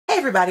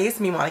everybody, it's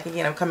me Monica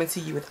again. I'm coming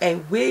to you with a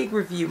wig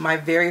review, my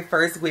very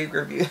first wig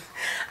review.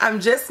 I'm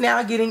just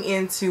now getting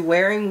into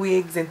wearing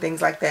wigs and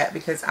things like that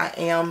because I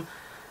am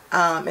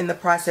in the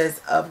process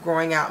of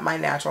growing out my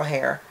natural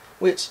hair,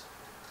 which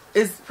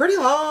is pretty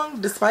long.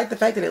 Despite the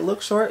fact that it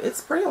looks short,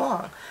 it's pretty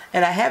long.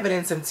 And I have it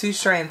in some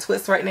 2-strand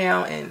twists right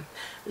now, and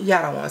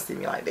y'all don't want to see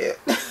me like that.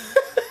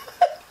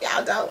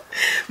 Y'all don't.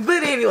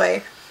 But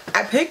anyway,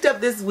 I picked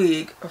up this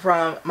wig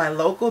from my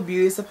local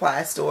beauty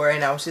supply store,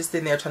 and I was just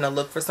sitting there trying to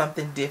look for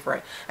something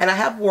different. And I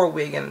have wore a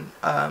wig in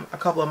a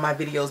couple of my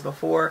videos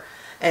before,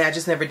 and I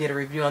just never did a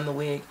review on the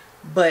wig.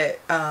 But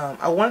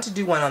I wanted to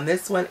do one on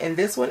this one, and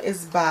this one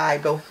is by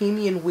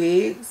Bohemian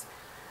Wigs.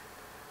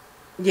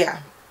 Yeah.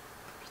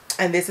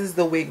 And this is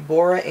the wig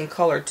Bora in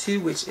color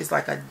 2, which is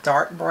like a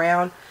dark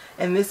brown.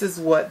 And this is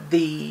what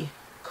the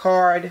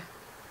card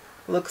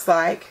looks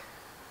like.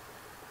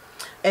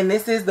 And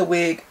this is the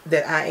wig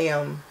that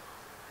I'm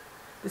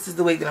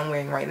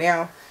wearing right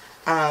now.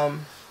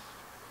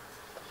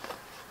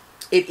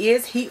 It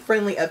is heat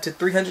friendly up to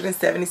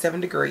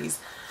 377 degrees,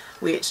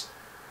 which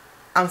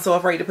I'm so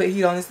afraid to put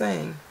heat on this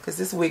thing because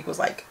this wig was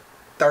like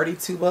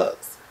 32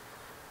 bucks.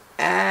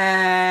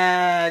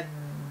 I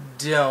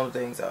don't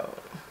think so.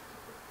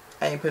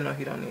 I ain't putting no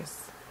heat on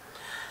this.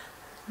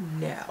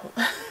 No.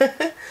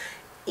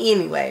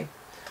 Anyway,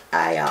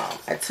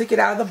 I took it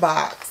out of the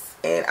box.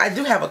 And I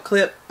do have a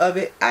clip of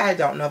it. I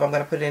don't know if I'm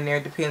going to put it in there.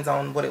 It depends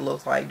on what it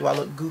looks like. Do I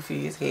look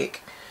goofy as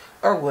heck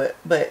or what?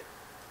 But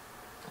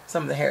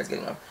some of the hair is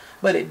getting off.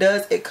 But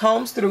it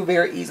combs through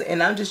very easily.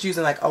 And I'm just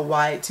using like a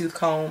wide tooth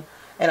comb.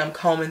 And I'm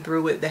combing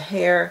through it. The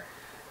hair,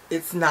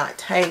 it's not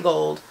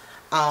tangled.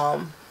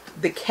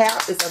 The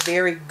cap is a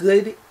very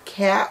good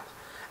cap.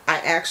 I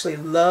actually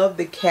love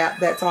the cap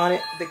that's on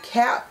it. The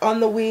cap on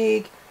the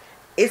wig,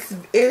 I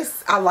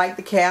like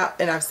the cap.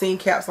 And I've seen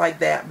caps like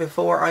that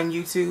before on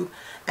YouTube.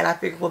 And I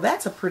figured, well,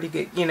 that's a pretty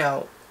good, you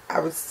know,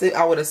 I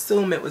would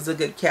assume it was a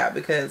good cap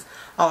because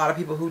a lot of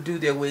people who do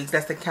their wigs,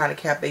 that's the kind of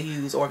cap they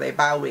use, or they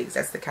buy wigs,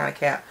 that's the kind of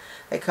cap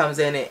that comes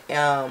in it.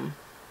 Let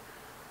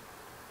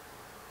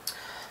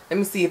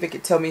me see if it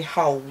could tell me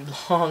how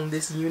long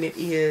this unit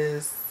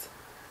is.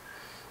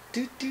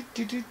 It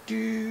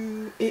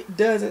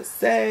doesn't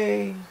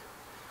say.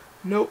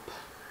 Nope.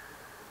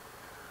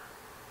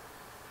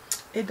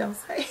 It don't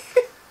say.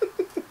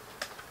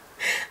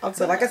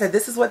 So like I said,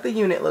 this is what the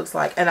unit looks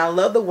like. And I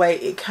love the way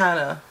it kind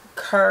of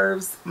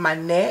curves my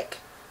neck.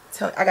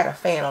 I got a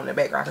fan on the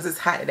background because it's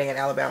hot today in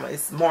Alabama.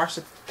 It's March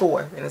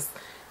 4th and it's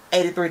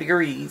 83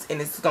 degrees.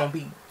 And it's going to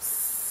be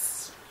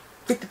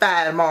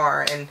 55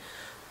 tomorrow and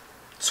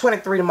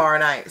 23 tomorrow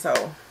night.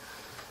 So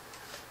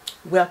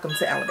welcome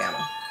to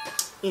Alabama.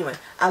 Anyway,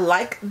 I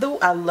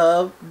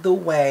love the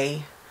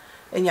way,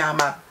 and y'all,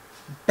 my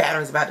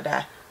battery's about to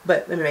die.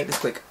 But let me make this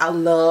quick. I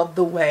love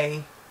the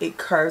way it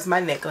curves my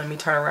neck. Let me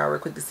turn around real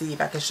quick to see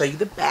if I can show you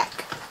the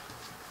back.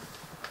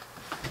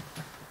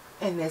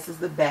 And this is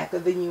the back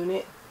of the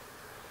unit.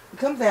 It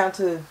comes down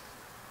to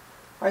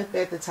right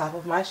there at the top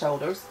of my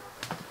shoulders.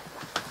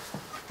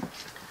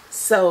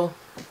 So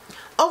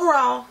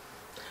overall,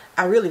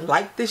 I really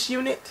like this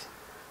unit.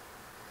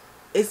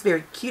 It's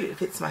very cute. It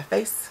fits my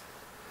face.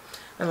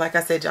 And like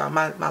I said, y'all,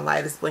 my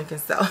light is blinking,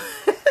 so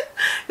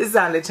it's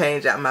time to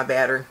change out my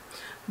battery.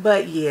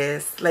 But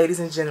yes, ladies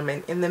and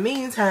gentlemen, in the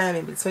meantime,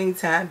 in between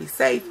time, be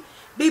safe,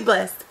 be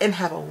blessed, and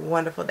have a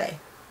wonderful day.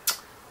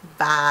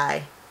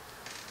 Bye.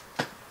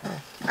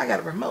 I got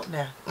a remote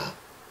now.